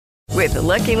With the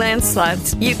Lucky Land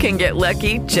Slots, you can get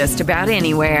lucky just about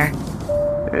anywhere.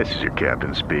 This is your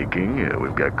captain speaking.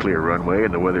 We've got clear runway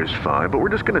and the weather's fine, but we're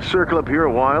just going to circle up here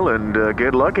a while and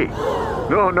get lucky.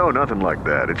 No, nothing like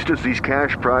that. It's just these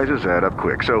cash prizes add up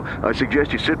quick. So I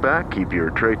suggest you sit back, keep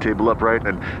your tray table upright,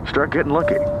 and start getting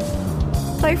lucky.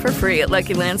 Play for free at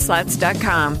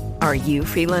LuckyLandSlots.com. Are you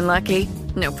feeling lucky?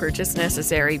 No purchase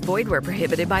necessary. Void where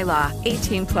prohibited by law.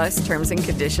 18 plus terms and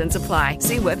conditions apply.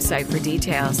 See website for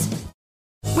details.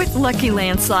 With Lucky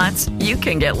Land Slots, you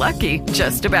can get lucky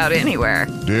just about anywhere.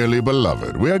 Dearly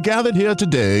beloved, we are gathered here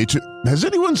today to... Has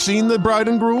anyone seen the bride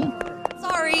and groom?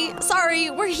 Sorry,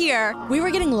 we're here. We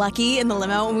were getting lucky in the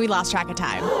limo and we lost track of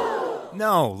time.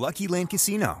 No, Lucky Land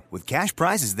Casino, with cash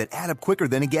prizes that add up quicker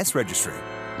than a guest registry.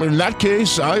 In that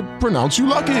case, I pronounce you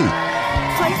lucky.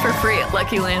 Play for free at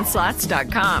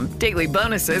LuckyLandSlots.com. Daily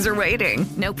bonuses are waiting.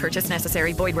 No purchase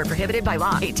necessary. Void where prohibited by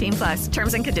law. 18 plus.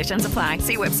 Terms and conditions apply.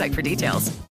 See website for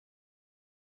details.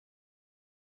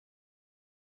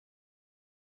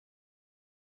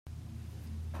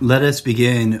 Let us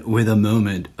begin with a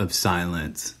moment of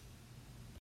silence.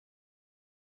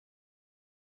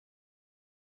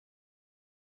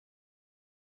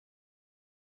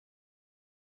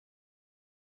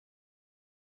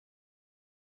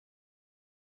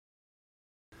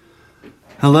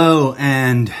 Hello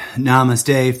and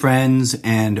namaste, friends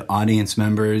and audience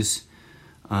members.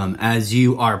 As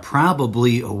you are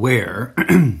probably aware,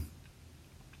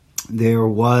 there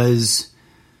was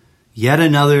yet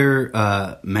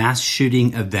another mass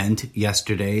shooting event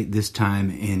yesterday, this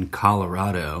time in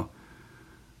Colorado,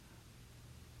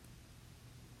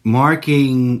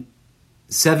 marking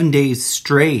 7 days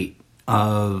straight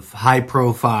of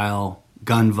high-profile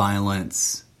gun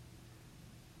violence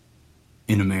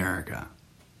in America.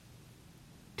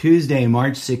 Tuesday,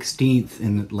 March 16th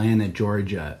in Atlanta,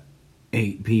 Georgia,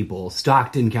 8 people.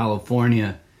 Stockton,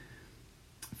 California,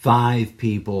 5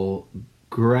 people.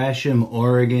 Gresham,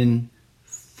 Oregon,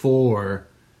 4.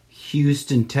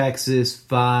 Houston, Texas,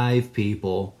 5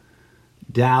 people.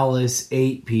 Dallas,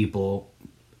 8 people.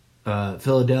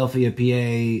 Philadelphia,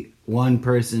 PA, 1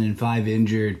 person and 5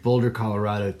 injured. Boulder,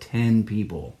 Colorado, 10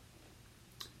 people.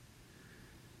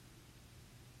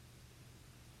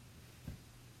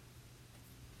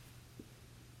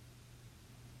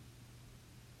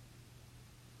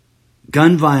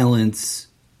 Gun violence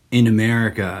in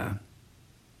America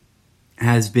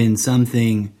has been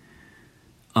something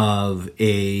of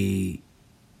a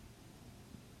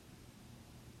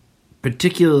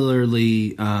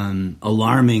particularly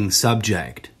alarming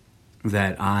subject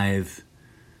that I've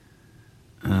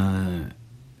have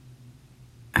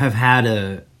had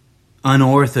a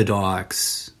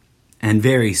unorthodox and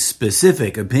very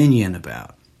specific opinion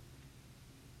about.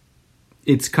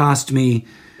 It's cost me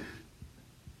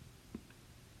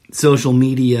social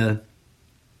media,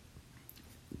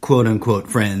 quote-unquote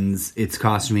friends. It's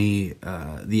cost me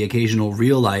the occasional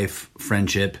real-life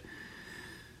friendship.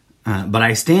 But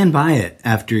I stand by it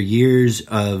after years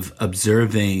of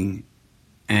observing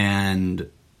and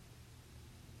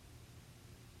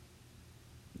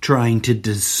trying to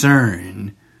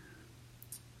discern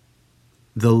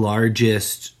the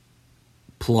largest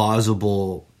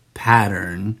plausible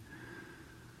pattern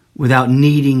without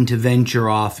needing to venture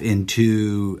off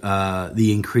into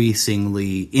the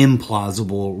increasingly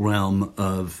implausible realm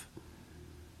of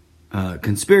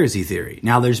conspiracy theory.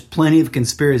 Now, there's plenty of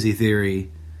conspiracy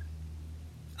theory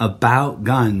about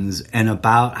guns and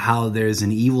about how there's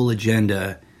an evil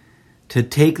agenda to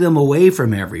take them away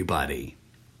from everybody.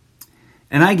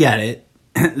 And I get it.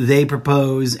 They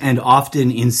propose and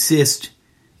often insist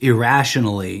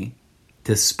irrationally,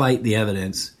 despite the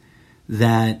evidence,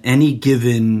 that any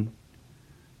given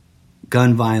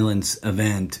gun violence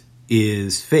event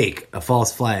is fake, a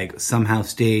false flag, somehow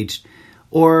staged,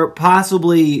 or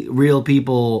possibly real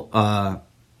people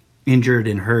injured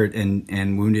and hurt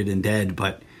and wounded and dead,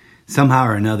 but somehow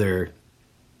or another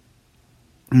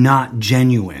not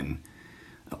genuine,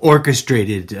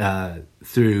 orchestrated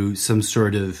through some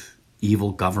sort of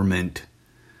evil government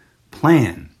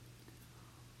plan.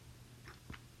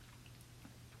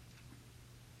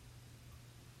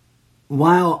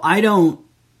 While I don't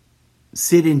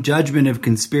sit in judgment of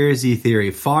conspiracy theory,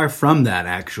 far from that,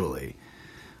 actually,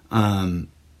 my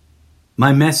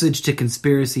message to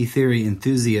conspiracy theory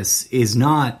enthusiasts is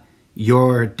not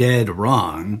 "you're dead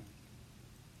wrong."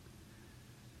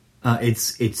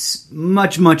 It's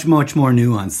much more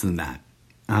nuanced than that.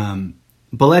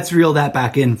 But let's reel that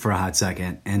back in for a hot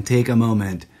second and take a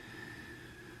moment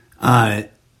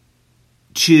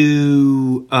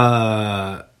to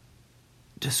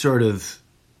sort of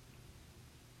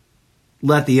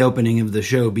let the opening of the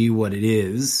show be what it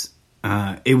is.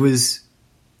 It was.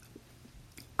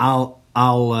 I'll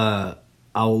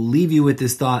leave you with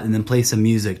this thought and then play some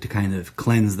music to kind of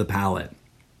cleanse the palate.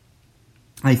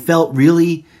 I felt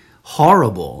really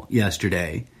horrible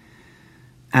yesterday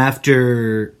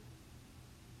after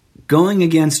going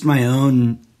against my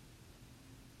own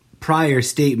prior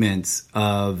statements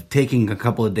of taking a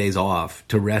couple of days off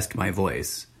to rest my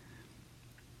voice,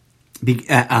 to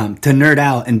nerd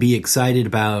out and be excited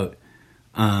about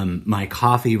my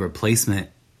coffee replacement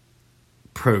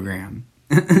program.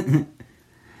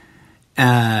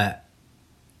 That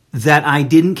I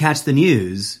didn't catch the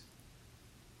news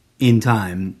in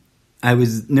time. I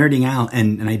was nerding out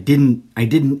and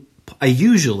I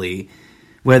usually,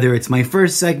 whether it's my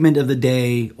first segment of the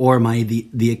day or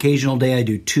the occasional day I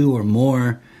do 2 or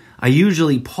more, I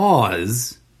usually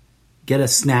pause, get a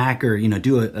snack or,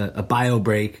 do a bio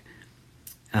break,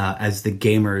 as the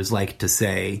gamers like to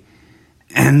say,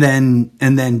 and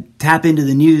then tap into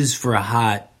the news for a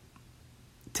hot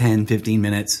 10, 15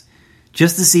 minutes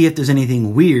just to see if there's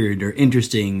anything weird or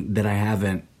interesting that I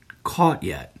haven't caught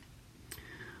yet.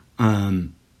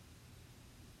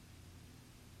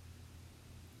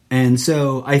 And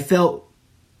so I felt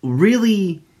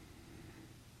really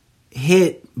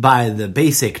hit by the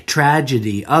basic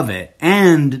tragedy of it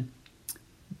and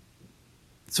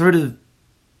sort of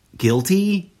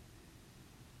guilty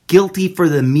for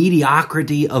the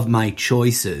mediocrity of my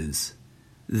choices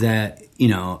that,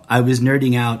 I was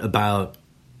nerding out about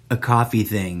a coffee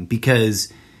thing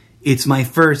because it's my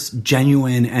first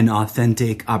genuine and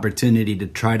authentic opportunity to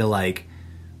try to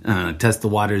test the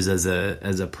waters as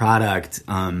a product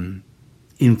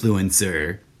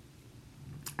influencer.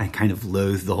 I kind of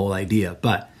loathe the whole idea,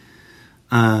 but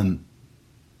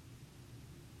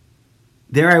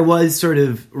there I was sort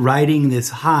of riding this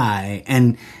high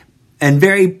and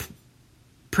very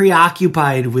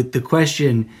preoccupied with the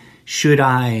question, should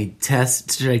I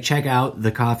check out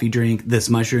the coffee drink, this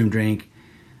mushroom drink,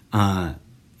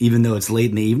 even though it's late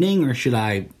in the evening, or should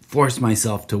I force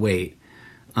myself to wait?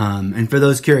 And for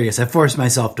those curious, I forced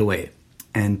myself to wait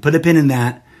and put a pin in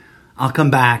that. I'll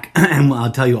come back and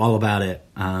I'll tell you all about it.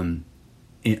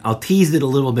 I'll tease it a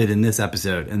little bit in this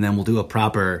episode, and then we'll do a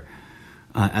proper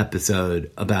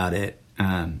episode about it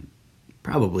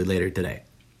probably later today.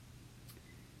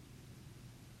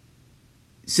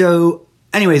 So,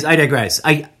 anyways, I digress.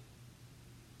 I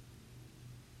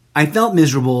felt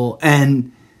miserable,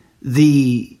 and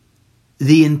the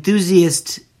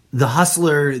enthusiast, the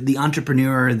hustler, the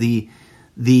entrepreneur,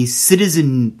 the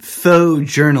citizen faux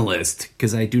journalist,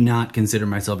 because I do not consider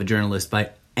myself a journalist by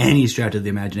any stretch of the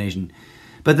imagination,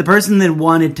 but the person that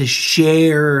wanted to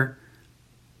share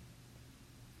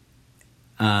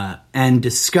and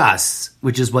discuss,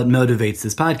 which is what motivates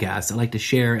this podcast. I like to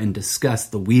share and discuss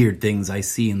the weird things I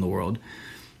see in the world.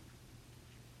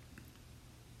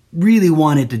 Really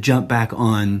wanted to jump back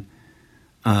on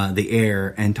the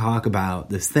air and talk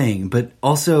about this thing, but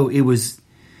also it was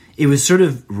sort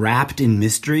of wrapped in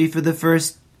mystery for the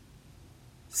first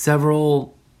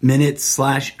several minutes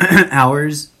 /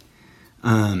 hours.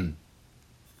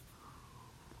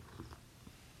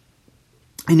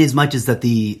 In as much as that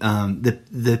the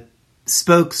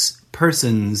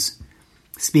spokespersons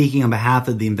speaking on behalf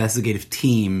of the investigative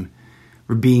team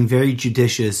were being very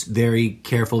judicious, very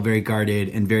careful, very guarded,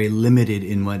 and very limited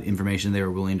in what information they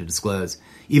were willing to disclose,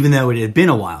 even though it had been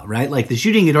a while, right? Like, the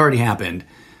shooting had already happened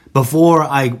before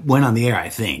I went on the air, I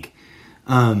think.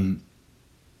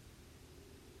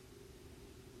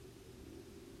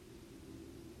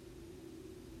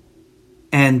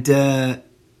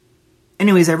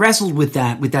 Anyways, I wrestled with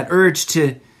that urge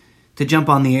to jump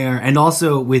on the air, and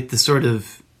also with the sort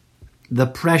of the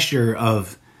pressure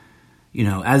of,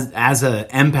 as a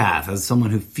empath, as someone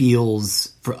who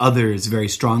feels for others very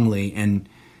strongly and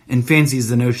fancies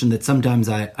the notion that sometimes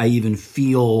I even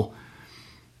feel,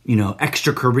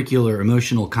 extracurricular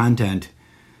emotional content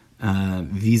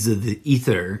vis-a-vis the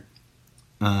ether,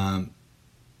 as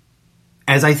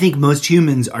I think most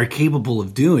humans are capable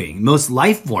of doing, most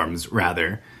life forms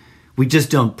rather. We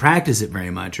just don't practice it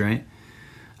very much, right?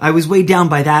 I was weighed down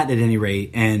by that at any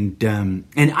rate, and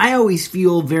I always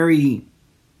feel very,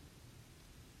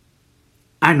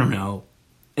 I don't know,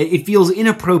 it feels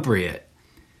inappropriate.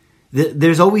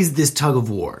 There's always this tug of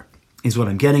war, is what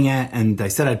I'm getting at, and I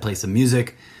said I'd play some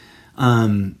music.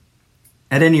 At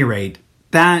any rate,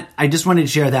 that I just wanted to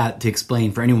share that to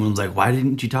explain for anyone who's like, why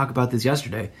didn't you talk about this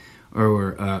yesterday,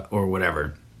 or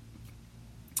whatever.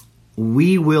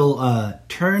 We will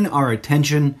turn our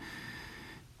attention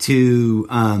to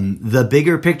the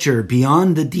bigger picture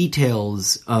beyond the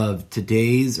details of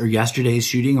today's or yesterday's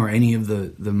shooting or any of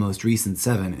the most recent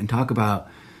 7, and talk about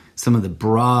some of the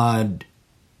broad,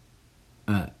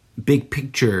 big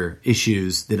picture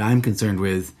issues that I'm concerned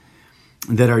with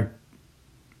that are,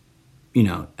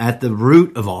 at the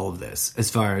root of all of this, as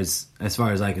far as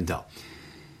I can tell.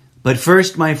 But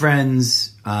first, my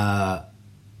friends,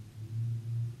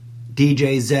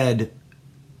 DJ Zed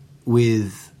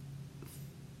with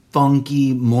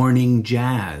Funky Morning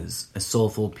Jazz, a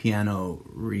soulful piano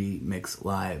remix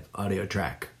live audio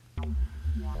track.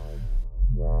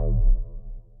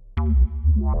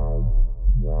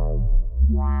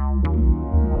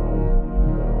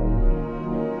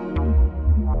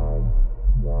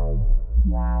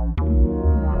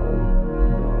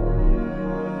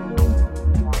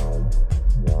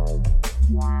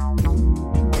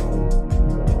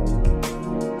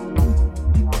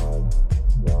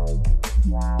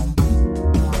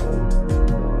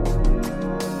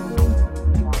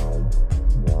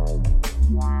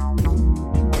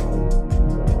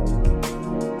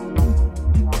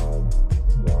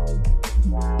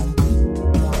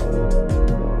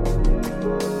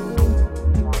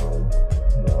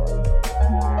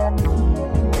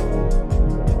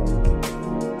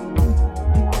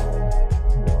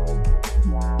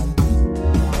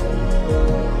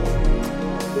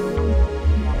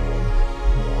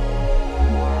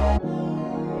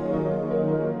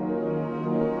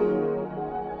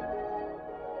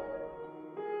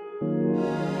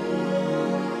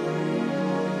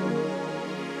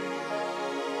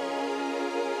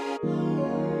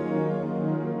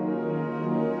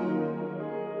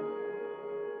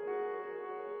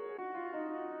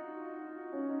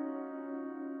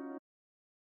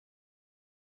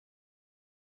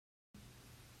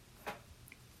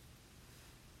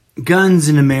 Guns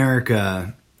in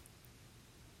America,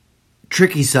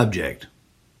 tricky subject.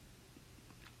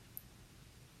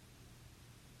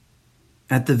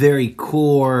 At the very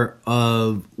core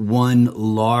of one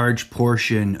large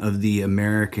portion of the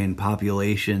American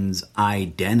population's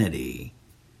identity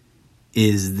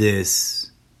is this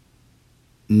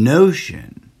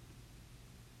notion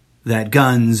that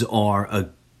guns are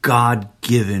a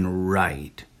God-given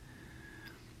right.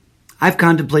 I've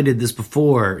contemplated this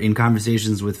before in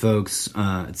conversations with folks,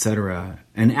 etc.,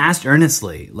 and asked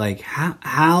earnestly, like,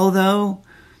 how though?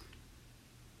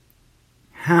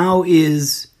 How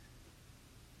is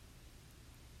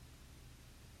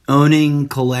owning,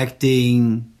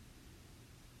 collecting,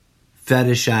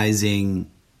 fetishizing,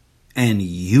 and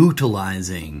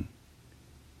utilizing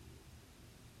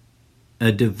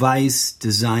a device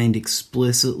designed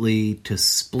explicitly to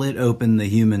split open the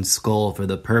human skull for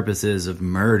the purposes of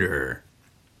murder?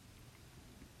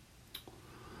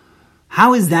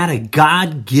 How is that a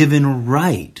God-given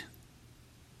right?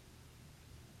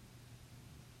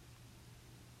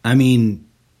 I mean,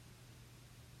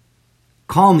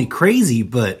 call me crazy,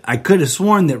 but I could have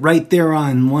sworn that right there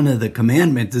on one of the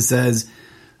commandments it says,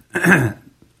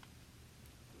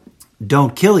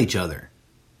 don't kill each other.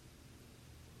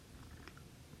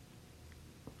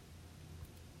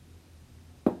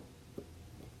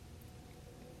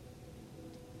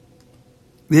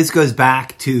 This goes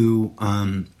back to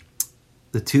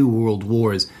the 2 world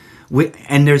wars.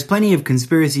 And there's plenty of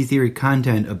conspiracy theory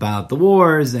content about the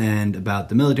wars and about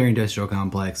the military-industrial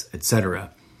complex,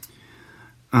 etc.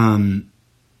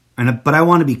 But I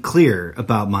want to be clear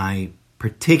about my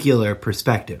particular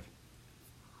perspective.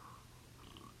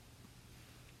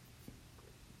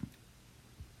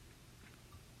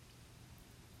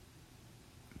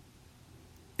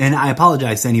 And I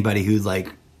apologize to anybody who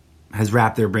has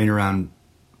wrapped their brain around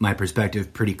my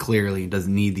perspective pretty clearly and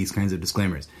doesn't need these kinds of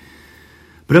disclaimers.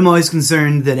 But I'm always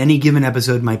concerned that any given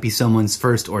episode might be someone's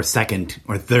first or second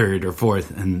or third or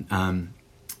fourth, and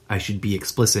I should be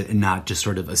explicit and not just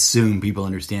sort of assume people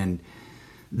understand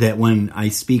that when I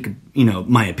speak,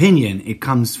 my opinion, it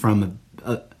comes from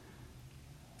a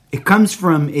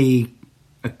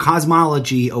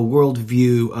cosmology, a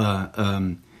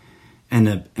worldview, and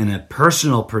a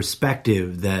personal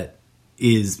perspective that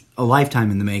is a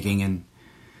lifetime in the making,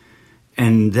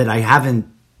 and that I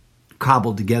haven't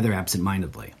cobbled together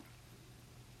absentmindedly.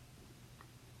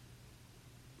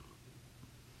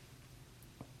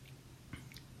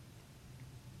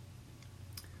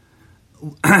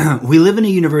 We live in a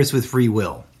universe with free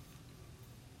will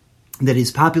that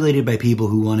is populated by people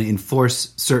who want to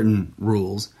enforce certain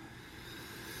rules,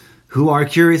 who are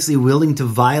curiously willing to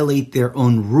violate their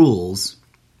own rules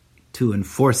to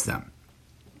enforce them.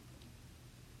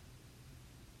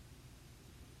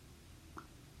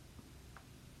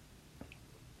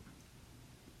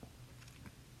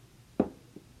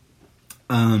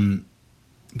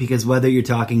 Because whether you're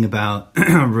talking about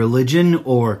religion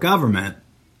or government,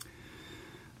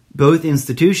 both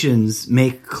institutions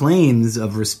make claims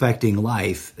of respecting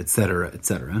life, etc.,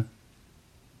 etc.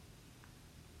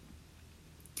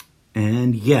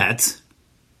 And yet,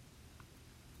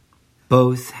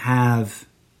 both have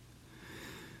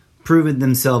proven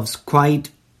themselves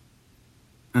quite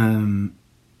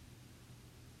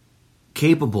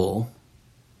capable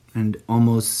and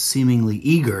almost seemingly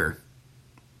eager.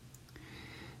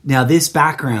 Now, this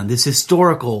background, this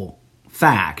historical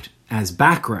fact as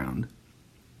background,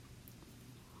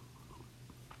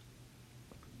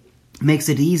 makes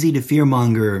it easy to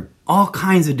fearmonger all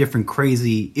kinds of different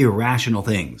crazy, irrational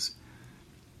things.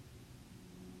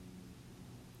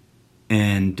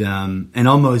 And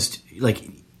almost like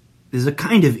there's a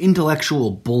kind of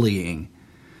intellectual bullying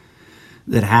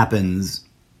that happens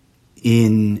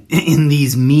in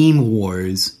these meme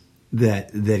wars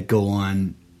that go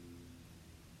on.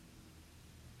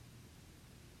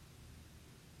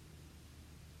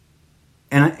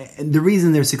 And the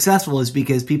reason they're successful is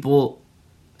because people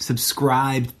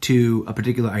subscribe to a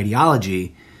particular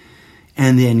ideology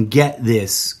and then get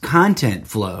this content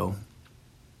flow,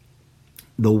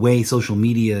 the way social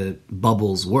media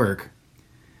bubbles work.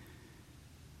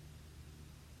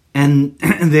 And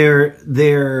their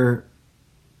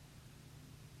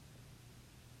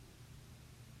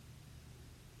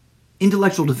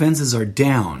intellectual defenses are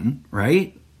down,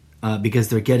 right? Because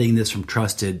they're getting this from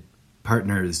trusted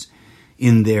partners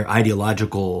in their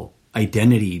ideological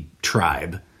identity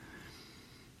tribe.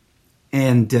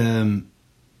 And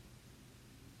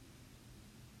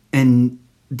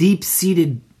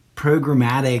deep-seated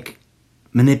programmatic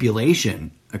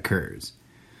manipulation occurs.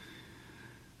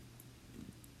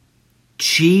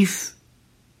 Chief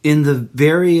in the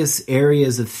various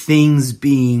areas of things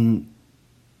being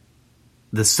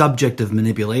the subject of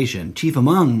manipulation, chief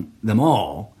among them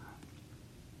all,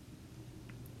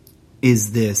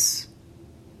 is this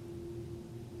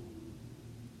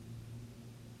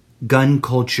gun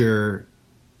culture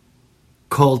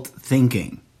cult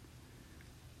thinking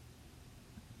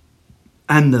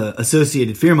and the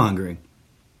associated fear-mongering.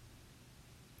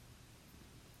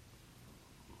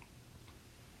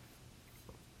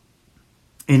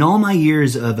 In all my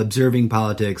years of observing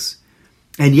politics,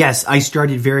 and yes, I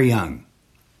started very young.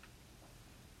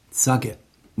 Suck it.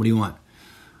 What do you want?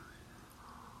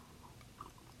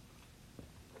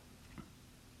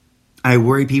 I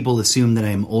worry people assume that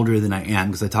I'm older than I am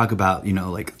because I talk about,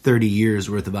 like 30 years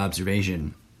worth of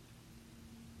observation.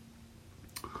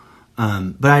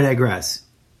 But I digress.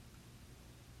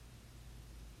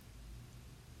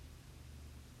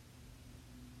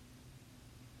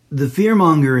 The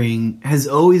fear-mongering has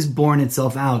always borne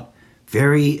itself out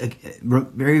very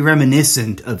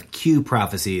reminiscent of Q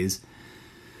prophecies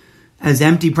as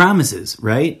empty promises,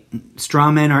 right?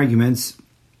 Straw man arguments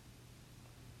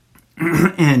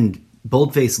and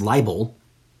bold-faced libel,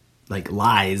 like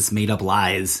lies, made-up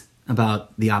lies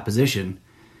about the opposition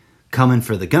coming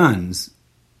for the guns.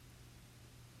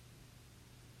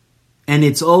 And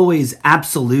it's always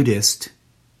absolutist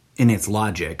in its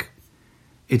logic.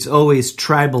 It's always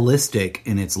tribalistic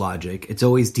in its logic. It's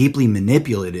always deeply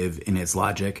manipulative in its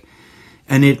logic.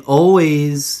 And it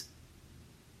always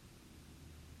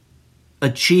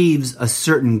achieves a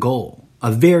certain goal,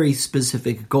 a very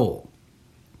specific goal.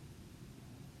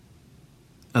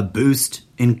 A boost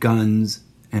in guns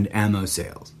and ammo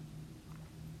sales.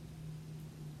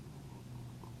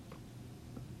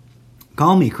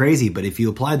 Call me crazy, but if you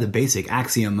apply the basic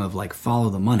axiom of follow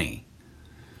the money,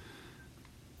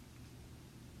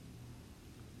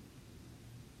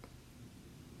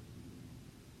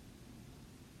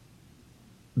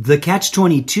 the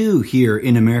catch-22 here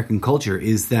in American culture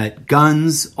is that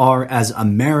guns are as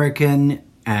American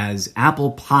as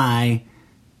apple pie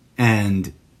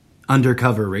and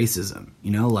undercover racism.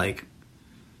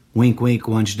 Wink, wink,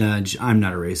 nudge, nudge, I'm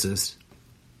not a racist.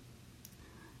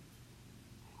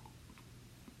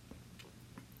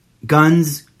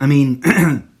 Guns,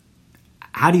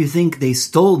 how do you think they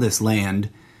stole this land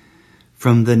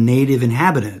from the native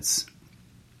inhabitants?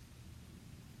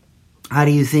 How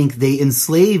do you think they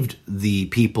enslaved the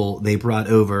people they brought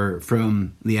over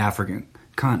from the African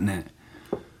continent?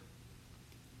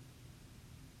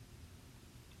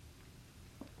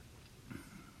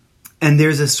 And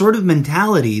there's a sort of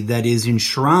mentality that is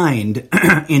enshrined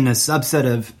in a subset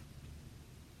of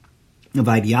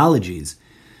ideologies.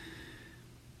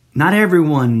 Not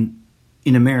everyone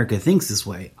in America thinks this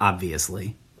way,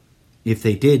 obviously. If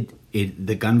they did,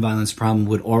 the gun violence problem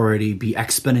would already be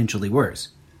exponentially worse.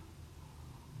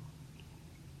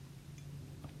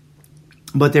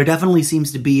 But there definitely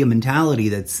seems to be a mentality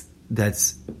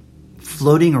that's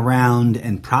floating around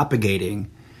and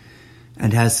propagating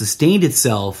and has sustained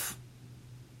itself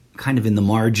kind of in the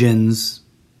margins,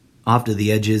 off to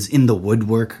the edges, in the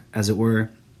woodwork, as it were.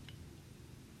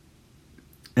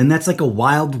 And that's like a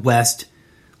Wild West,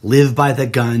 live by the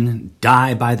gun,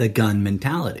 die by the gun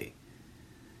mentality.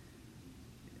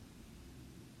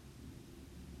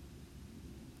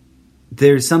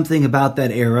 There's something about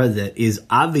that era that is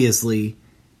obviously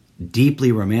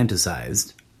deeply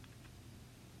romanticized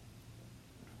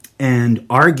and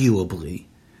arguably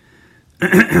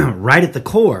right at the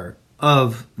core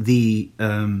of the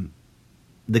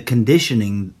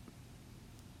conditioning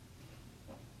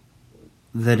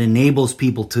that enables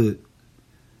people to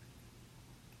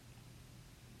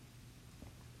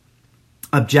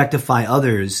objectify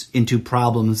others into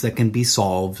problems that can be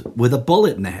solved with a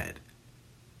bullet in the head.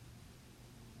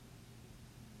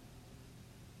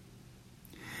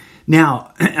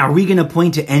 Now, are we going to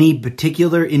point to any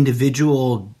particular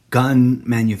individual gun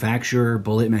manufacturer,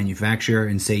 bullet manufacturer,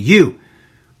 and say,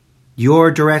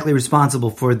 you're directly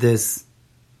responsible for this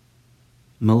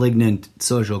malignant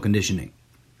social conditioning?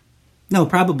 No,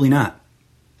 probably not.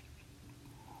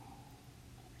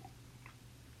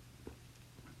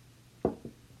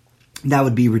 That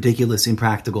would be ridiculous,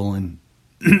 impractical, and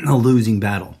a losing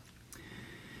battle.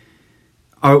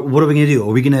 What are we going to do?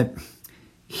 Are we going to...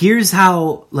 Here's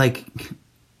how,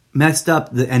 messed up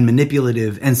and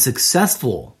manipulative and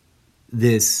successful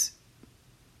this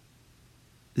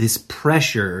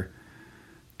pressure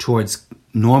towards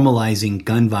normalizing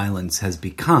gun violence has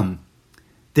become.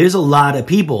 There's a lot of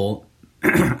people,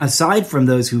 aside from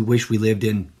those who wish we lived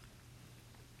in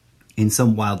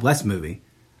some Wild West movie,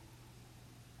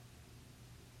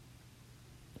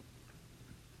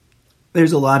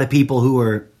 there's a lot of people who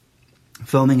are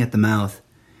foaming at the mouth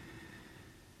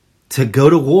to go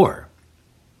to war,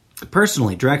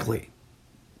 personally, directly.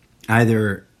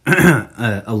 Either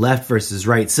a left versus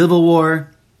right civil war,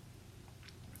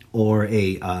 or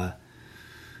a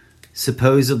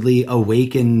supposedly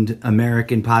awakened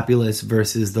American populace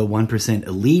versus the 1%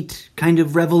 elite kind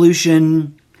of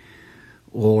revolution,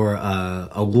 or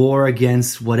a war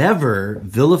against whatever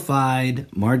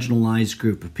vilified, marginalized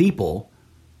group of people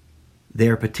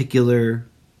their particular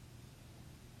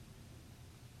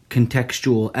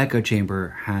contextual echo chamber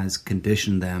has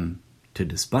conditioned them to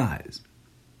despise.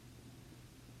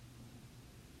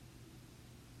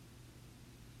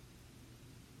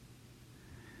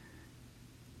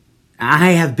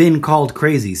 I have been called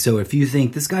crazy, so if you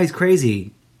think this guy's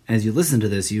crazy as you listen to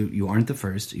this, you aren't the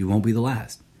first, you won't be the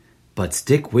last. But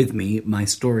stick with me, my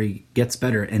story gets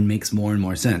better and makes more and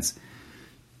more sense.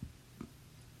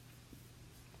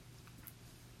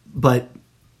 But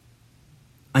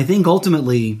I think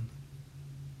ultimately,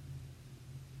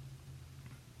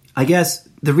 I guess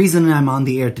the reason I'm on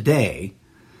the air today,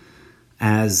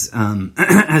 as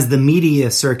the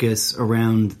media circus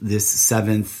around this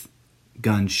 7th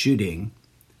gun shooting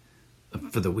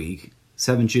for the week,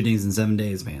 7 shootings in 7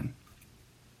 days, man.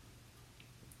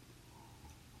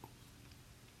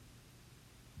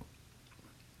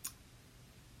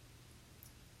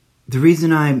 The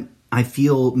reason I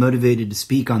feel motivated to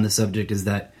speak on the subject is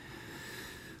that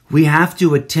we have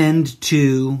to attend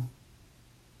to,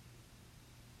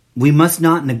 we must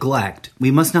not neglect,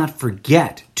 we must not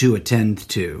forget to attend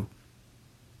to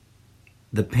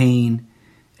the pain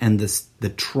and the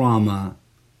trauma,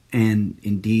 and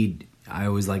indeed, I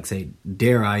always like to say,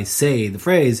 dare I say the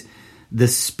phrase, the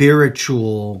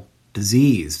spiritual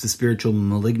disease, the spiritual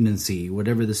malignancy,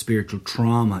 whatever the spiritual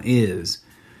trauma is,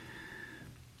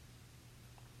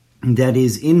 that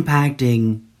is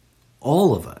impacting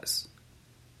all of us.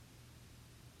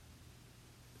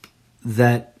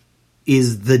 That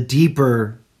is the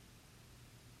deeper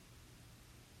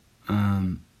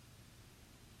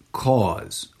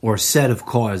cause or set of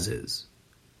causes.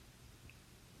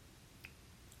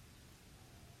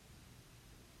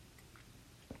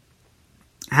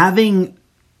 Having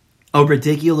a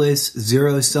ridiculous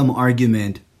zero-sum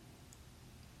argument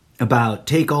about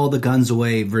take all the guns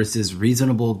away versus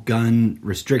reasonable gun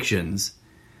restrictions,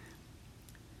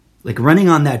 like running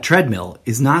on that treadmill,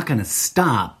 is not going to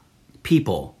stop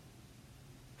people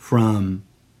from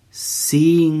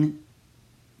seeing,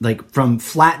 from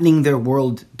flattening their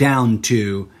world down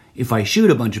to, if I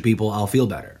shoot a bunch of people, I'll feel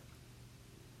better.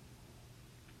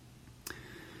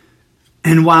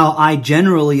 And while I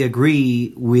generally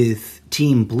agree with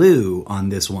Team Blue on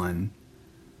this one,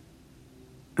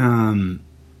 and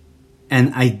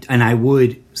I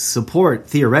would support,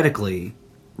 theoretically,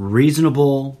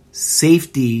 reasonable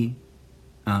safety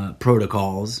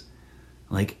protocols.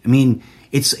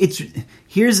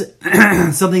 Here's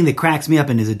something that cracks me up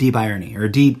and is a deep irony or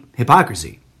a deep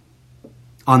hypocrisy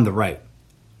on the right.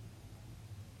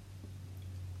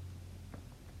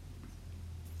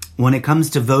 When it comes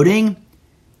to voting,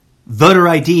 voter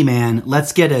ID, man,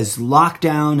 let's get as locked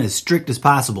down, as strict as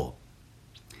possible.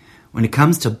 When it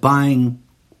comes to buying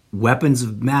weapons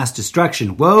of mass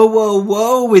destruction,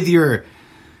 whoa with your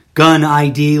gun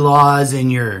ID laws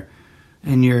and your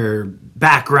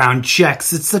background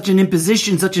checks. It's such an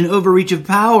imposition, such an overreach of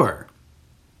power.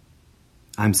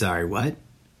 I'm sorry, what?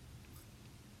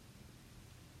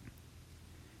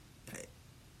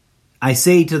 I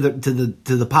say to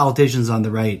the politicians on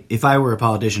the right, if I were a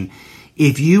politician,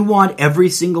 if you want every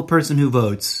single person who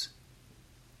votes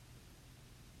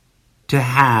to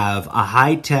have a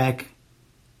high-tech,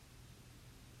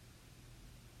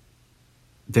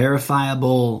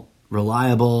 verifiable,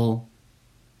 reliable,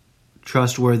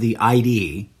 trustworthy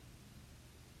ID,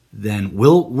 then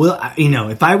we'll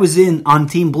if I was on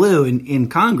Team Blue in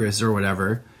Congress or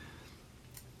whatever,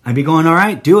 I'd be going, all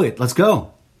right, do it, let's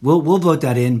go. We'll vote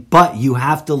that in, but you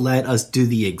have to let us do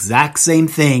the exact same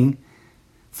thing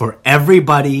for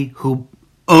everybody who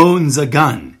owns a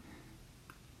gun.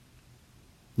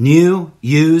 New,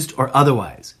 used, or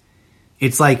otherwise.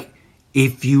 It's like,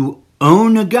 if you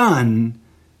own a gun,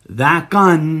 that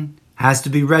gun has to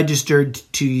be registered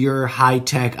to your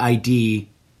high-tech ID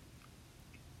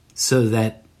so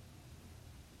that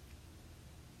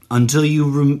until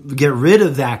you get rid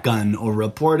of that gun or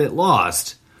report it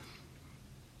lost,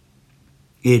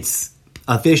 it's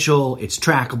official, it's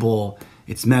trackable,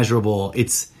 it's measurable,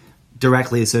 it's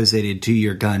directly associated to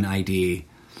your gun ID,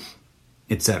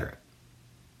 etc.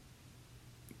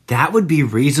 That would be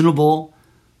reasonable,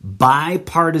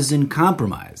 bipartisan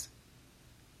compromise.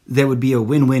 That would be a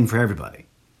win-win for everybody.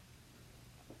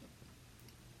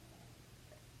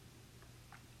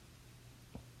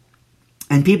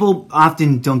 And people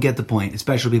often don't get the point,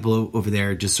 especially people over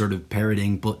there just sort of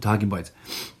parroting talking points.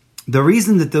 The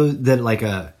reason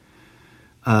that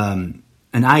an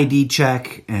ID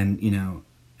check and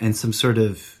some sort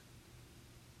of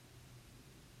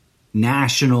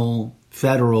national,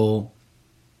 federal,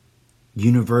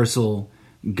 universal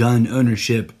gun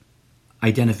ownership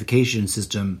identification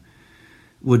system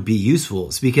would be useful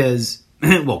is because,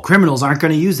 well, criminals aren't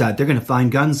going to use that. They're going to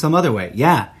find guns some other way.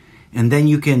 Yeah. And then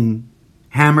you can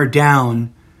hammer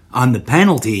down on the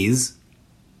penalties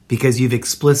because you've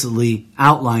explicitly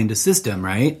outlined a system,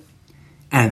 right?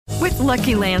 And With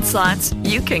Lucky Land Slots,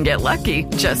 you can get lucky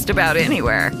just about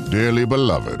anywhere. Dearly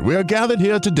beloved, we are gathered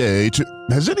here today to...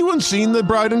 Has anyone seen the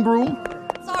bride and groom?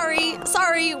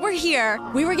 Sorry, we're here.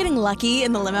 We were getting lucky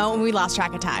in the limo and we lost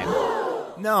track of time.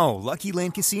 No, Lucky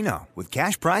Land Casino, with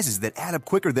cash prizes that add up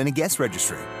quicker than a guest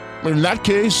registry. In that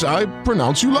case, I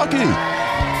pronounce you lucky.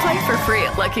 Play for free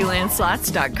at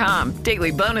LuckyLandSlots.com.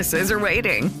 Daily bonuses are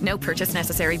waiting. No purchase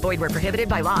necessary. Void where prohibited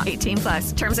by law.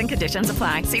 18+. Terms and conditions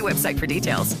apply. See website for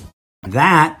details.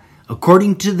 that,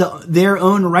 according to their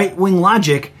own right-wing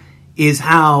logic, is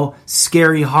how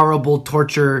scary, horrible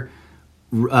torture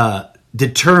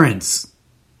deterrence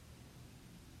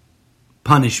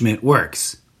punishment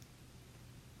works.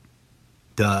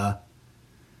 Duh.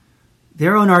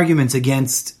 Their own arguments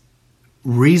against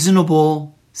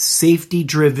reasonable,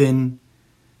 safety-driven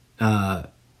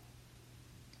gun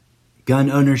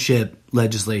ownership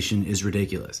legislation is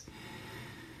ridiculous.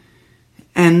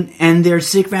 And their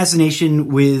sick fascination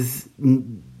with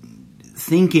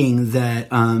thinking that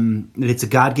it's a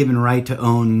God-given right to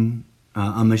own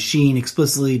a machine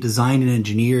explicitly designed and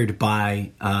engineered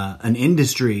by an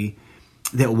industry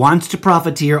that wants to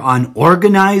profiteer on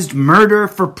organized murder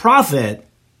for profit,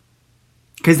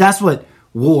 because that's what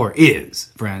war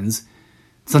is, friends.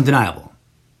 It's undeniable.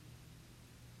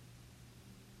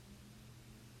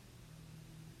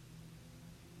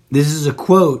 This is a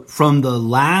quote from the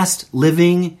last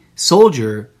living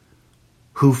soldier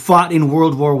who fought in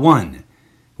World War I.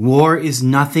 War is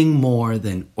nothing more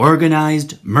than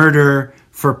organized murder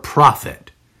for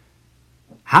profit.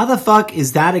 How the fuck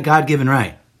is that a God-given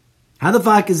right? How the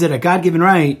fuck is it a God-given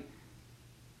right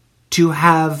to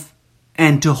have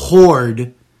and to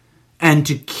hoard and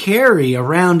to carry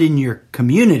around in your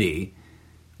community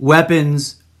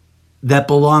weapons that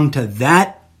belong to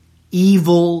that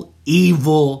evil,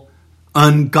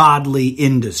 ungodly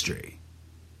industry?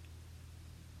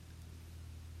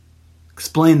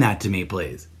 Explain that to me,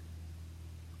 please.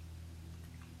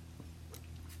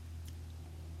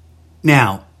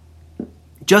 Now,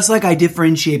 just like I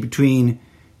differentiate between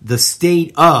the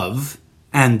state of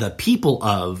and the people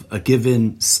of a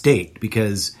given state,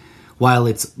 because while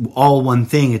it's all one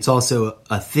thing, it's also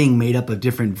a thing made up of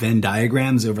different Venn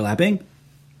diagrams overlapping.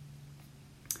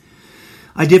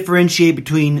 I differentiate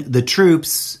between the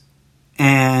troops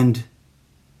and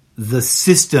the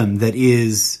system that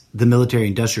is the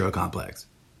military-industrial complex,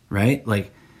 right?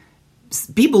 Like,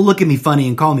 people look at me funny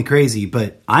and call me crazy,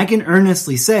 but I can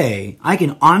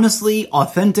honestly,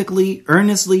 authentically,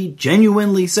 earnestly,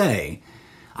 genuinely say,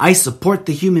 I support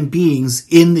the human beings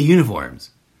in the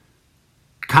uniforms.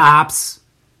 Cops,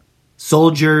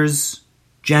 soldiers,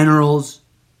 generals.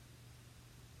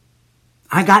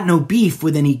 I got no beef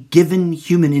with any given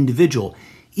human individual,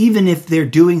 even if they're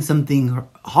doing something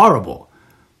horrible.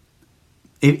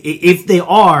 If they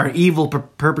are evil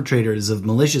perpetrators of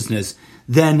maliciousness,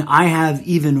 then I have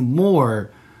even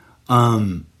more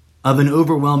of an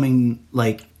overwhelming,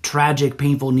 like, tragic,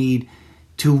 painful need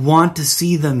to want to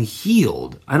see them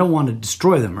healed. I don't want to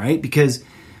destroy them, right? Because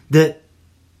the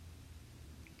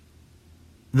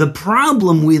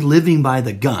problem with living by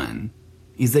the gun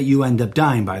is that you end up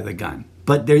dying by the gun.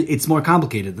 But it's more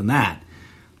complicated than that.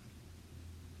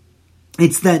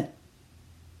 It's that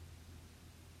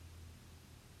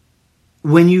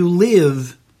when you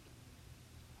live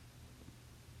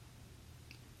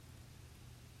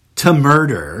to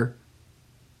murder,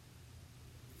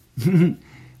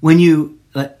 when you...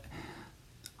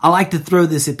 I like to throw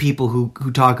this at people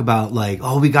who talk about, like,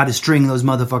 oh, we got to string those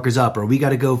motherfuckers up, or we got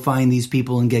to go find these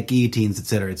people and get guillotines,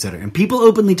 etc., etc. And people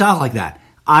openly talk like that.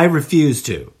 I refuse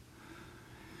to.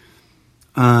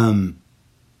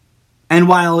 And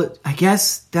while I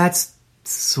guess that's...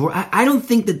 I don't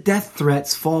think that death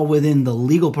threats fall within the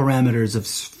legal parameters of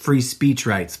free speech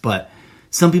rights, but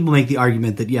some people make the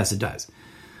argument that yes, it does.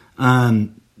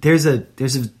 There's a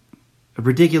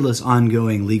ridiculous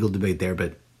ongoing legal debate there,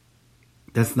 but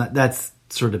that's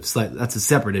a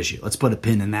separate issue. Let's put a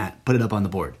pin in that. Put it up on the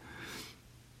board.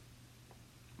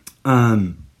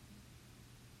 But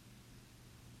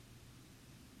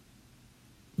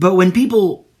when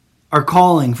people are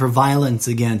calling for violence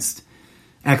against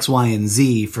X, Y, and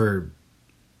Z for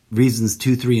reasons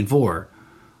 2, 3, and 4,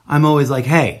 I'm always like,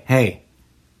 hey.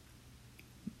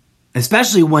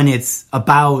 Especially when it's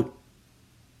about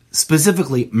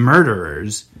specifically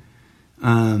murderers,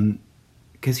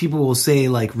 because people will say,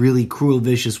 like, really cruel,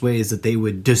 vicious ways that they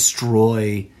would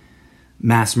destroy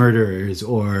mass murderers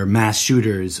or mass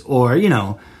shooters, or,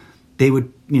 they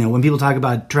would, when people talk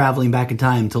about traveling back in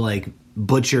time to, like,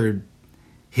 butcher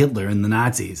Hitler and the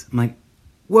Nazis, I'm like,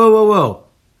 whoa.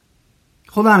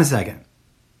 Hold on a second.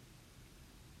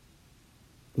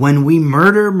 When we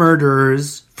murder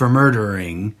murderers for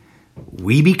murdering,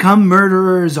 we become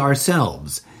murderers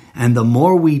ourselves. And the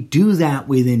more we do that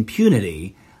with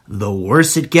impunity, the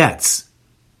worse it gets.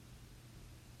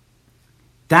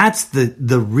 That's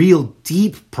the real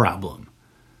deep problem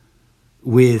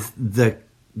with the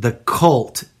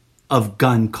cult of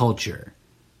gun culture.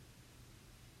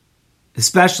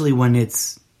 Especially when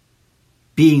it's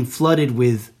being flooded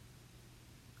with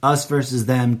us versus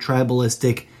them,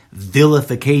 tribalistic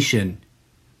vilification.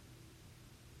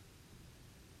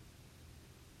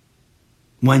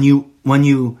 When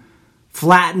you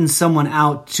flatten someone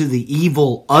out to the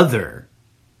evil other,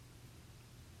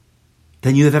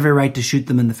 then you have every right to shoot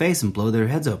them in the face and blow their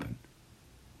heads open.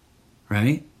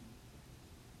 Right?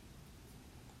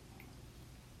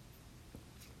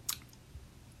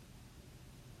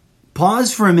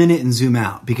 Pause for a minute and zoom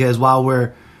out, because while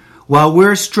we're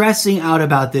stressing out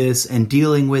about this and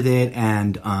dealing with it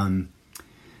and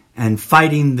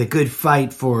fighting the good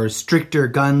fight for stricter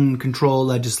gun control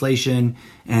legislation,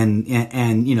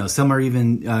 and some are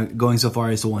even going so far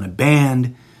as to want to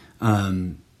ban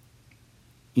AR-15s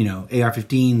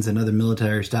and other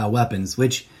military style weapons,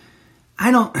 which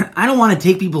I don't want to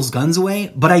take people's guns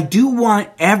away, but I do want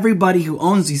everybody who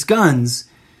owns these guns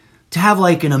to have,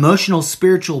 like, an emotional,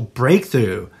 spiritual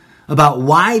breakthrough about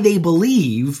why they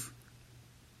believe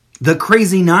the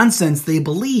crazy nonsense they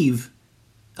believe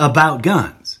about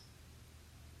guns.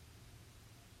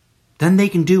 Then they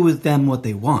can do with them what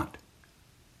they want.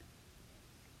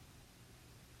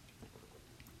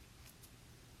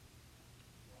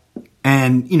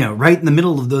 And, right in the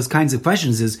middle of those kinds of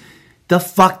questions is, the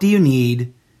fuck do you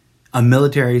need a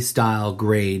military-style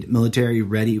grade,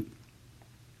 military-ready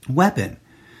weapon?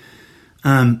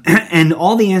 And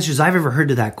all the answers I've ever heard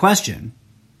to that question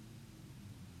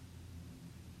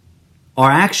are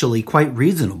actually quite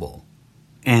reasonable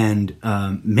and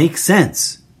make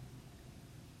sense.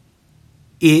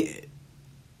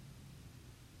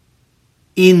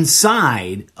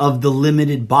 Inside of the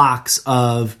limited box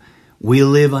of we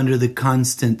live under the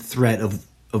constant threat of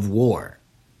war.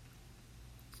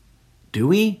 Do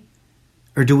we?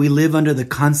 Or do we live under the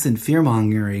constant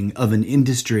fear-mongering of an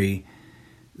industry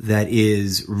that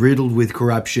is riddled with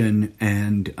corruption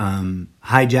and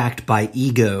hijacked by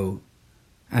ego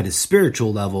at a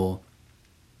spiritual level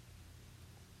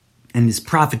and is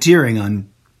profiteering on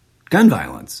gun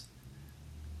violence.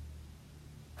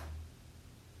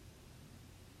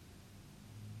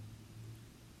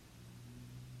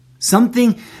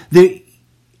 Something that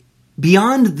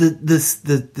beyond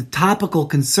the topical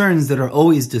concerns that are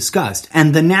always discussed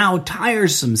and the now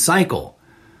tiresome cycle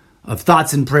of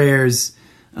thoughts and prayers,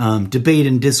 debate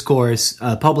and discourse,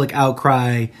 public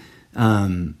outcry,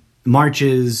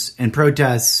 marches and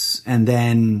protests, and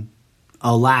then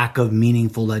a lack of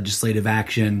meaningful legislative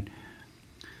action,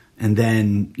 and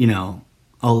then,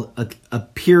 a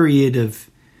period of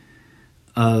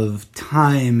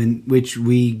time in which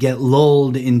we get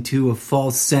lulled into a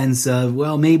false sense of,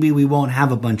 well, maybe we won't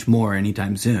have a bunch more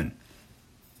anytime soon.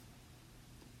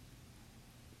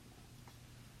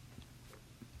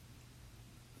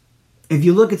 If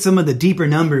you look at some of the deeper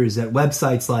numbers at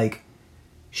websites like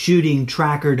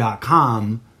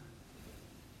shootingtracker.com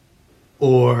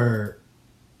or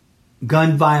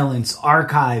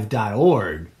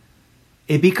gunviolencearchive.org,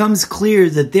 it becomes clear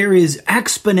that there is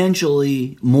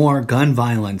exponentially more gun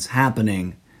violence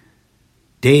happening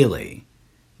daily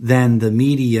than the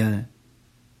media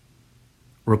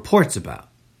reports about.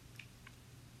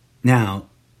 Now,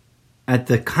 at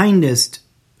the kindest,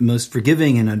 most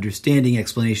forgiving and understanding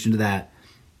explanation to that,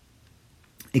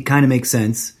 it kind of makes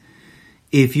sense.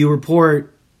 If you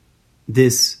report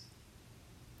this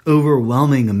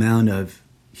overwhelming amount of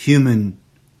human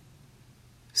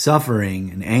suffering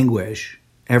and anguish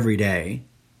every day,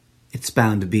 it's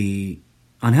bound to be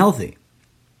unhealthy.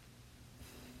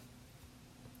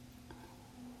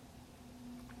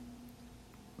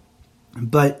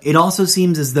 But it also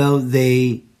seems as though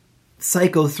they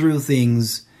cycle through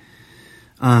things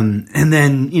and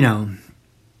then,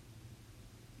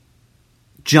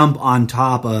 jump on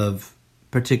top of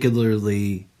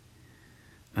particularly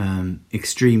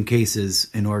extreme cases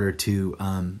in order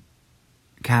to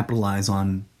capitalize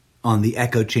on the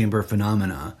echo chamber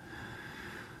phenomena.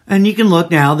 And you can look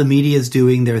now, the media is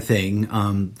doing their thing.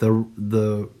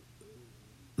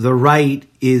 The right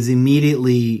is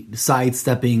immediately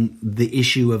sidestepping the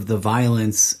issue of the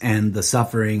violence and the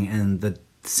suffering and the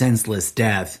senseless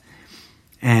death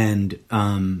and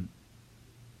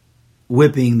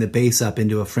whipping the base up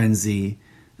into a frenzy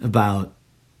about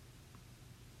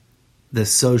the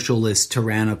socialist,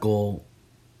 tyrannical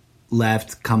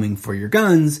left coming for your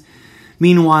guns.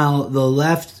 Meanwhile, the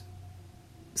left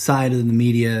side of the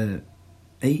media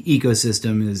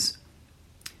ecosystem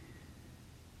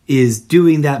is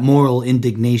doing that moral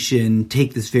indignation,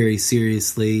 take this very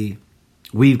seriously,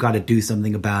 we've got to do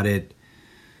something about it,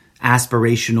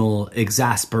 aspirational,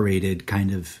 exasperated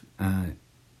kind of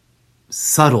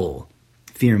subtle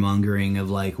fear-mongering of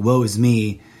like, woe is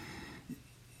me.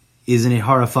 Isn't it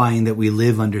horrifying that we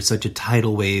live under such a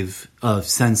tidal wave of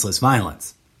senseless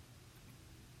violence?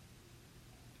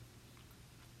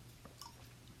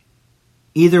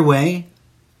 Either way,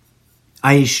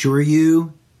 I assure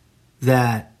you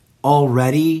that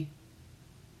already,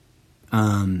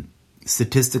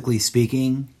 statistically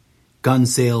speaking, gun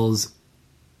sales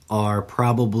are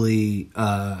probably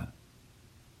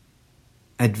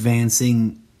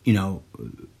advancing,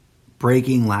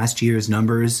 breaking last year's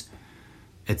numbers,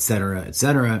 et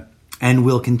cetera, and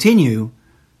will continue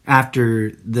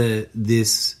after the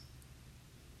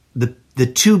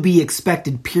to be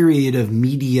expected period of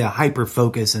media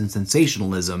hyperfocus and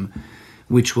sensationalism,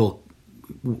 which will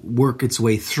work its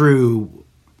way through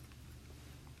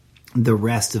the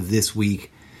rest of this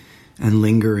week and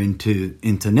linger into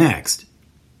next.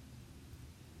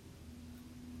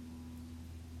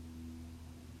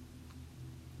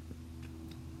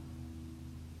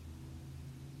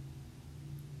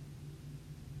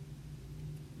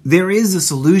 There is a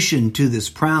solution to this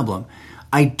problem.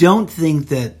 I don't think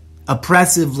that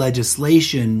oppressive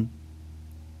legislation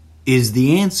is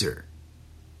the answer.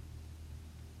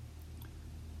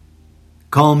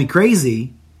 Call me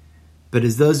crazy, but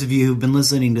as those of you who've been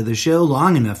listening to the show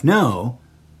long enough know,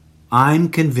 I'm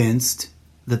convinced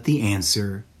that the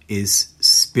answer is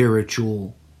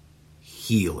spiritual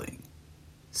healing.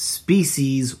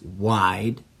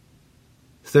 Species-wide,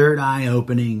 third eye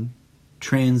opening,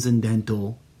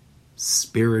 transcendental,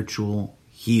 spiritual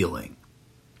healing.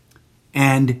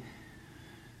 And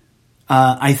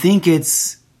I think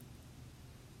it's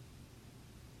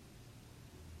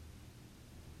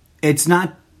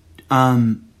not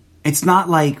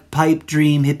like pipe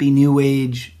dream, hippie, new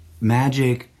age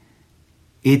magic.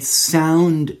 It's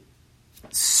sound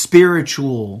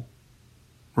spiritual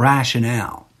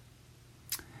rationale.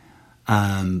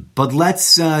 But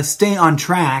let's stay on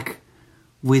track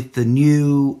with the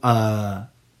new,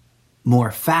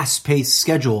 more fast-paced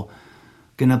schedule.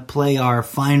 Gonna play our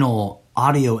final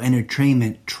audio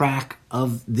entertainment track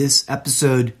of this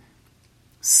episode,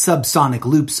 Subsonic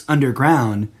Loops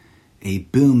Underground, a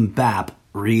boom bap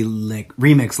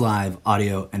remix live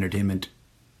audio entertainment.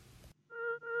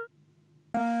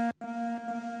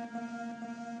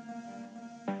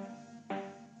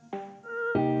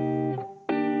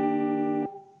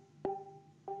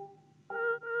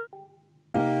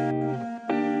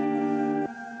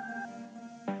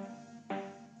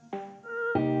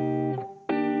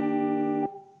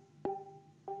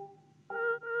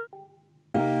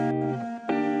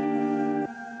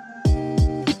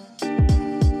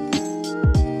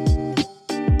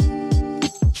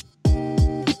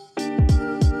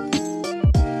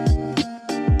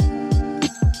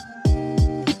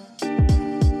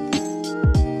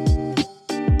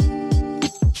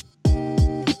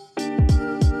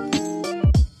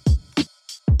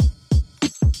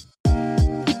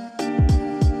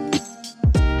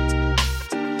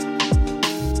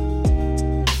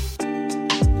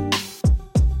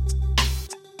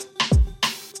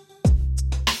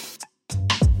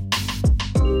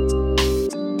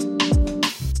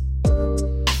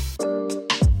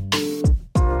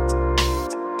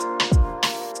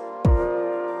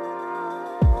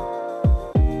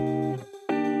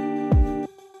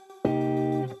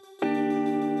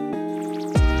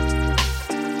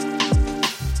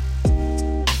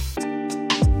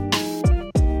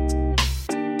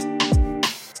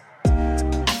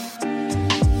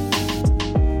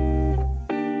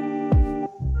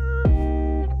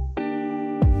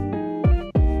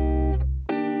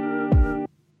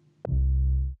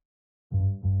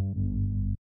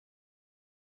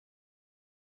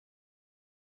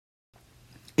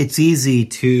 It's easy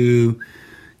to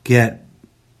get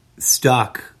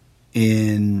stuck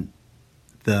in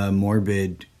the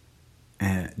morbid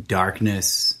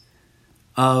darkness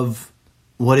of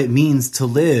what it means to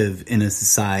live in a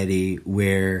society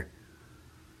where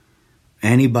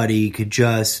anybody could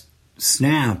just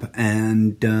snap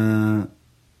and,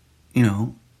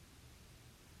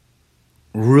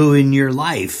 ruin your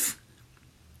life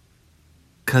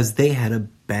because they had a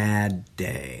bad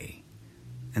day.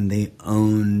 And they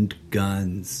owned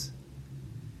guns.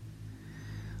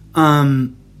 But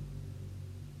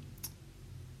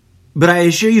I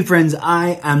assure you, friends,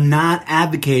 I am not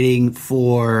advocating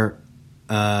for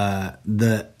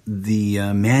the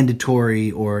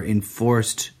mandatory or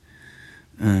enforced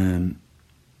removal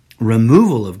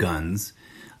of guns.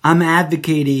 I'm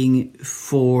advocating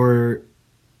for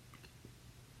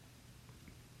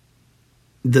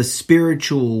the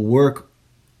spiritual work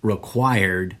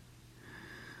required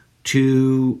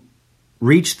to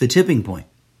reach the tipping point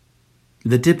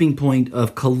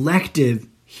of collective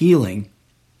healing.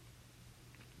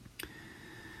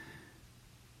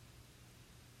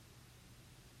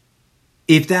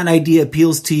 If that idea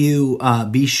appeals to you,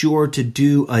 be sure to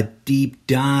do a deep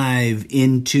dive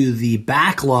into the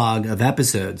backlog of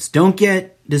episodes. Don't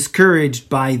get discouraged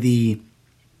by the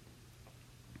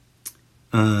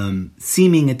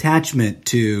seeming attachment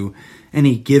to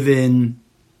any given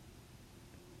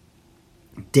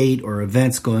date or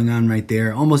events going on right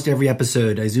there. Almost every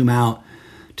episode, I zoom out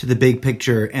to the big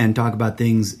picture and talk about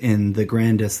things in the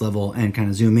grandest level and kind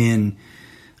of zoom in.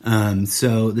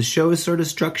 So the show is sort of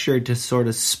structured to sort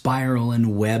of spiral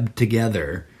and web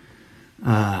together.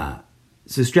 So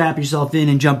strap yourself in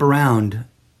and jump around.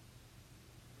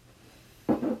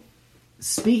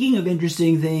 Speaking of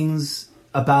interesting things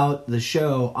about the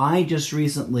show, I just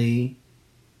recently,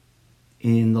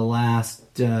 in the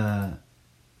last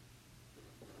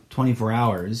 24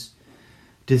 hours,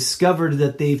 discovered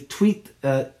that they've tweaked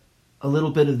a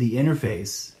little bit of the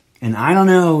interface. And I don't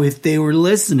know if they were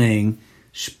listening.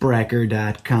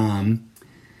 Sprecher.com.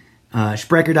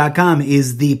 Sprecher.com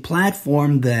is the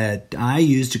platform that I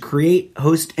use to create,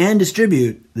 host, and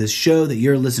distribute this show that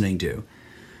you're listening to.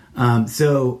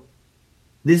 So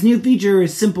this new feature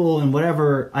is simple and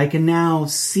whatever. I can now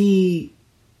see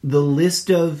the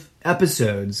list of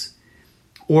episodes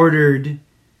ordered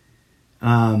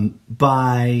in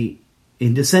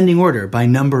descending order by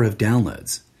number of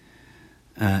downloads.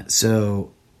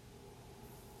 So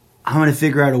I'm going to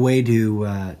figure out a way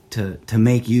to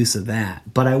make use of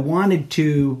that. But I wanted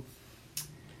to,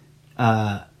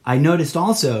 I noticed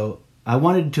also, I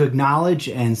wanted to acknowledge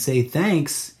and say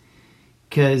thanks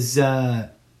because in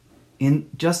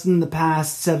the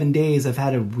past 7 days, I've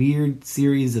had a weird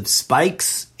series of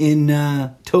spikes in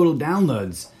total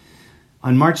downloads.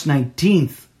 On March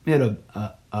 19th, we had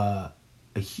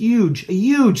a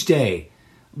huge day.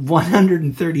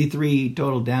 133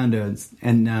 total downloads.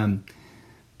 And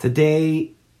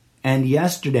today and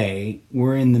yesterday,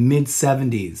 we're in the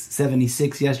mid-70s.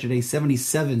 76 yesterday,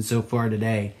 77 so far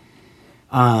today.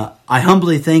 I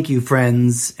humbly thank you,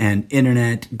 friends and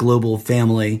internet global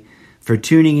family, for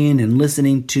tuning in and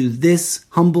listening to this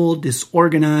humble,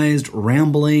 disorganized,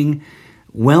 rambling,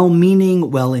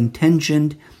 well-meaning,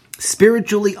 well-intentioned,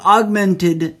 spiritually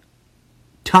augmented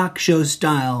talk show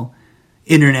style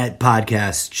internet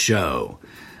podcast show.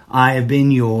 I have been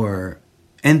your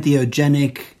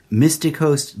entheogenic mystic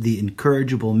host, the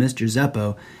incorrigible Mr.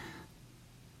 Zeppo,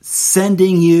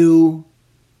 sending you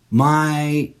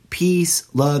my peace,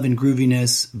 love, and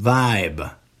grooviness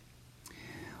vibe.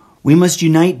 We must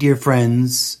unite, dear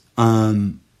friends,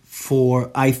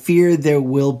 for I fear there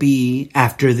will be,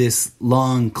 after this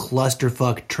long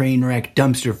clusterfuck train wreck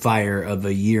dumpster fire of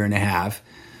a year and a half,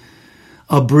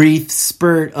 a brief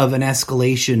spurt of an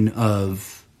escalation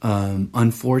of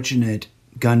unfortunate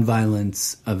gun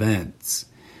violence events.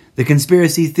 The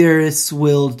conspiracy theorists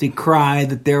will decry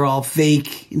that they're all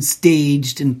fake and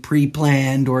staged and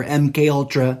pre-planned or MK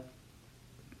Ultra.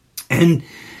 And,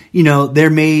 you know, there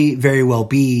may very well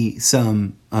be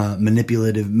some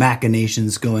manipulative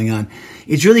machinations going on.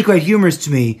 It's really quite humorous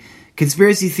to me.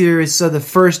 Conspiracy theorists are the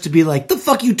first to be like, the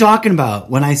fuck you talking about?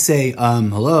 When I say,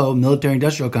 hello,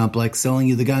 military-industrial complex selling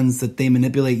you the guns that they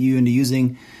manipulate you into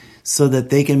using so that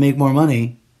they can make more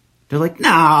money. They're like,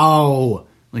 no!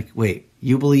 Like, wait,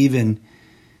 you believe in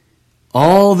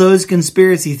all those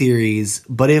conspiracy theories,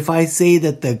 but if I say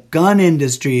that the gun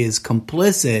industry is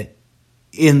complicit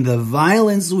in the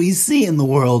violence we see in the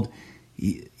world,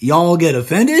 y'all get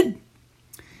offended?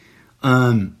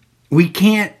 We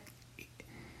can't.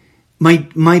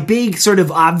 My big sort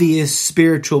of obvious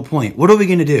spiritual point. What are we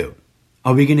going to do?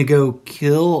 Are we going to go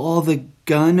kill all the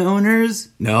gun owners?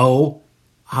 No,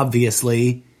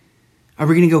 obviously. Are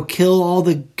we going to go kill all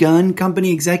the gun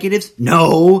company executives?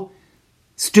 No.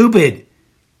 Stupid,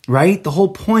 right? The whole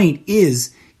point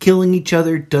is killing each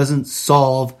other doesn't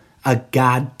solve a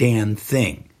goddamn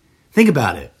thing. Think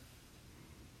about it.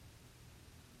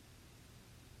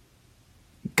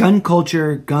 Gun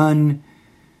culture, gun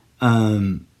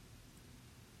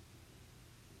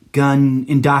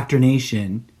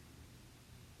indoctrination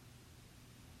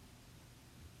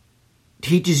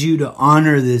teaches you to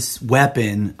honor this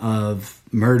weapon of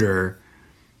murder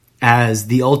as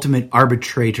the ultimate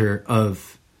arbitrator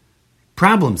of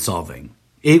problem solving.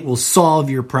 It will solve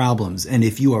your problems. And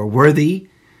if you are worthy,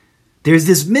 there's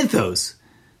this mythos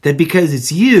that because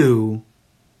it's you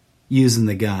using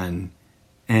the gun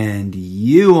and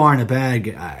you aren't a bad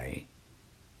guy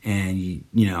and you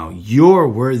know you're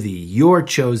worthy, you're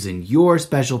chosen, you're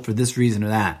special for this reason or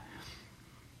that.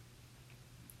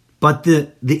 But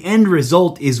the end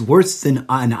result is worse than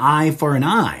an eye for an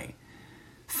eye.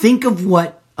 Think of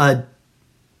what a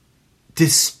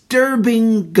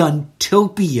disturbing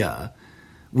guntopia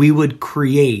we would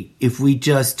create if we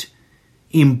just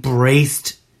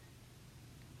embraced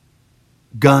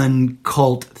gun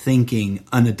cult thinking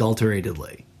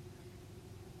unadulteratedly.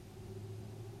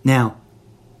 Now,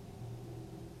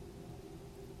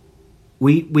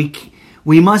 we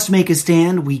must make a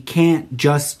stand. We can't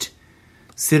just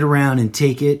sit around and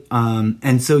take it.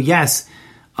 And so, yes,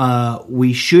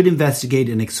 we should investigate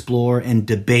and explore and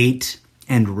debate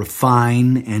and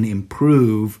refine and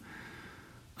improve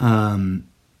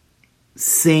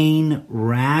sane,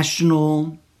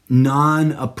 rational,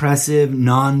 non-oppressive,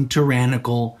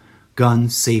 non-tyrannical gun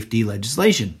safety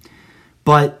legislation.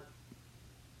 But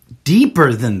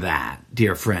deeper than that,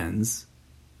 dear friends,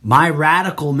 my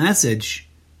radical message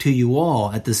to you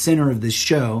all at the center of this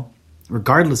show,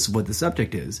 regardless of what the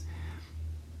subject is,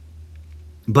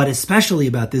 but especially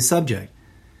about this subject,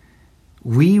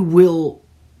 we will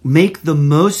make the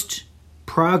most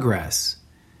progress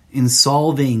in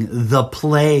solving the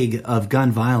plague of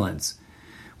gun violence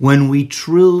when we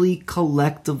truly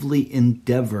collectively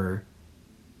endeavor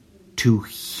to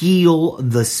heal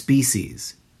the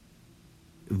species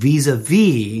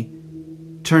vis-a-vis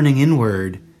turning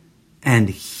inward and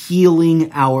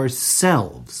healing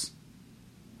ourselves.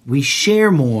 We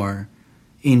share more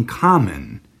in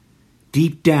common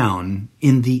deep down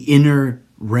in the inner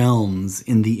realms,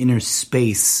 in the inner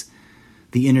space,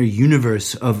 the inner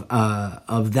universe of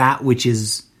that which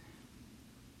is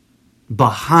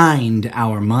behind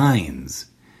our minds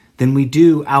than we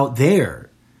do out there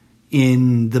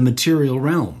in the material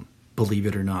realm, believe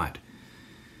it or not.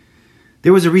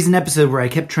 There was a recent episode where I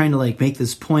kept trying to make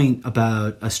this point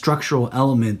about a structural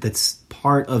element that's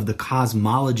part of the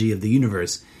cosmology of the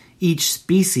universe. Each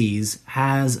species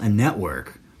has a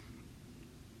network.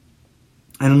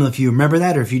 I don't know if you remember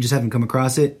that or if you just haven't come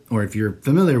across it or if you're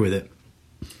familiar with it.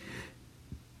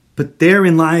 But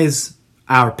therein lies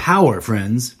our power,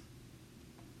 friends.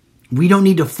 We don't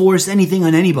need to force anything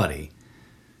on anybody.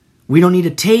 We don't need to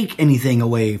take anything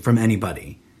away from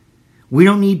anybody. We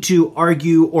don't need to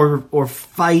argue or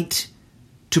fight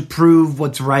to prove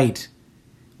what's right.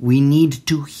 We need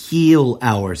to heal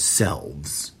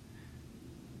ourselves.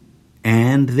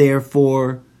 And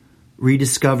therefore,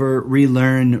 rediscover,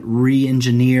 relearn,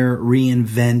 re-engineer,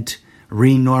 reinvent,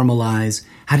 renormalize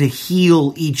how to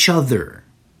heal each other.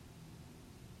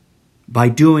 By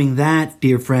doing that,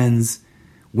 dear friends,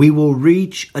 we will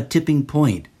reach a tipping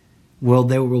point where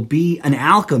there will be an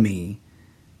alchemy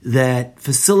that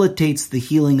facilitates the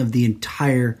healing of the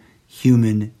entire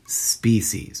human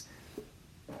species.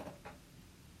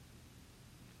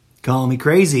 Call me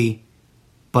crazy,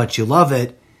 but you love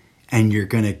it, and you're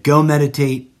going to go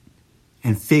meditate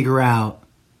and figure out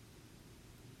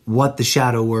what the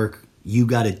shadow work you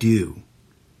got to do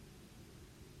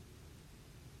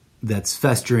that's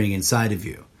festering inside of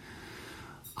you.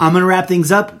 I'm going to wrap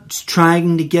things up, just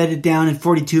trying to get it down in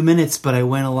 42 minutes, but I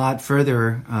went a lot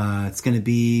further. It's going to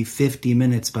be 50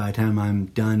 minutes by the time I'm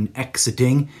done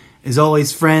exiting. As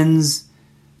always, friends,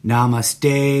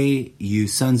 namaste, you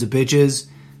sons of bitches.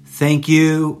 Thank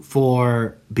you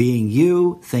for being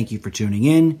you. Thank you for tuning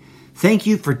in. Thank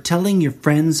you for telling your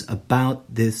friends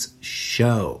about this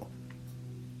show.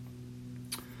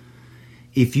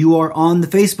 If you are on the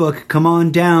Facebook, come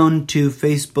on down to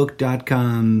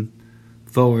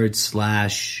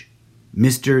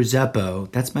facebook.com/Mr.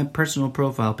 Zeppo. That's my personal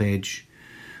profile page.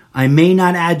 I may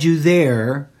not add you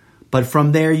there, but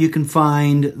from there you can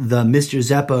find the Mr.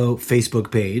 Zeppo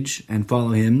Facebook page and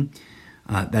follow him.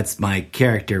 That's my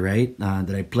character, right?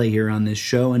 That I play here on this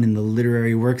show and in the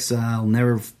literary works I'll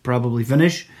never probably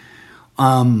finish.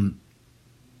 And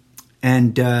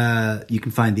you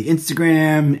can find the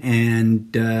Instagram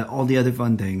and all the other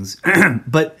fun things.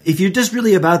 But if you're just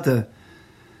really about the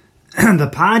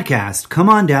podcast, come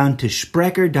on down to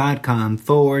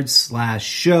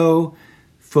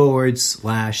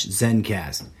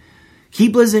sprecher.com/show/Zencast.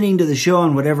 Keep listening to the show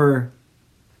on whatever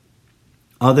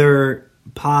other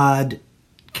podcast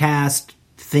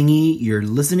thingy you're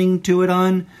listening to it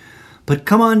on. But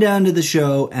come on down to the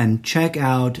show and check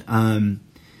out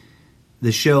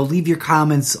the show. Leave your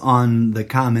comments on the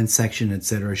comments section,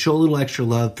 etc. Show a little extra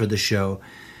love for the show.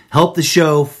 Help the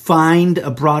show find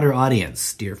a broader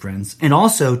audience, dear friends. And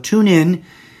also tune in,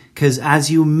 because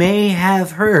as you may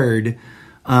have heard,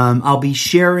 I'll be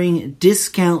sharing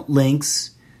discount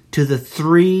links to the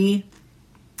 3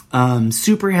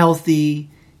 super healthy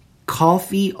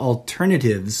coffee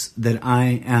alternatives that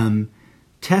I am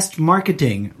test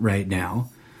marketing right now.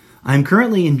 I'm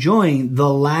currently enjoying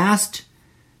the last,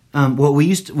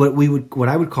 what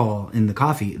I would call in the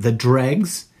coffee, the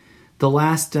dregs. The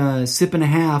last sip and a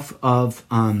half of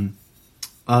my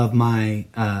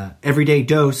everyday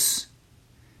dose,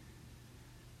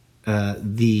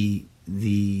 the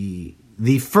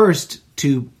first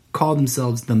to call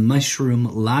themselves the mushroom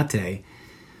latte.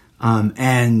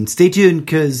 And stay tuned,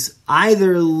 because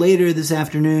either later this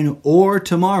afternoon or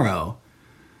tomorrow,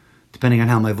 depending on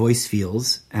how my voice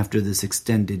feels after this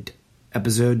extended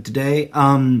episode today,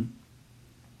 I'll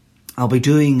be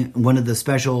doing one of the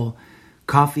special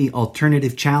Coffee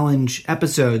Alternative Challenge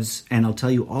episodes, and I'll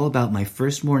tell you all about my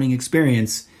first morning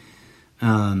experience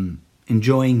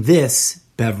enjoying this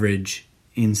beverage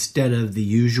instead of the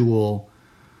usual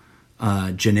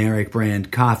generic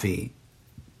brand coffee.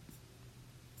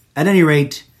 At any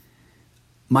rate,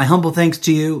 my humble thanks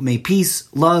to you. May peace,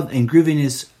 love, and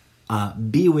grooviness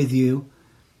be with you.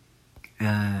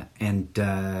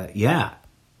 Yeah.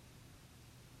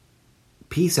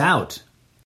 Peace out.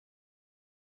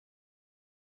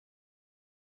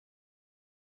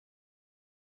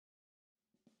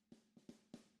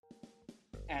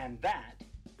 And that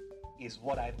is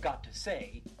what I've got to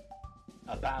say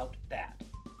about that.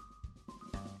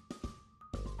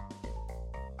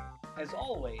 As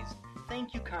always,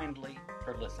 thank you kindly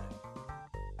for listening.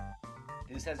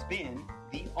 This has been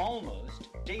the Almost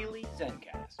Daily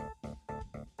Zencast,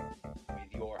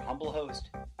 with your humble host,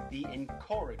 the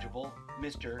incorrigible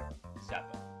Mr.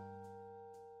 Zeppo.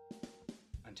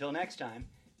 Until next time,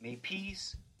 may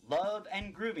peace, love,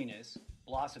 and grooviness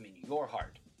blossom in your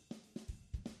heart.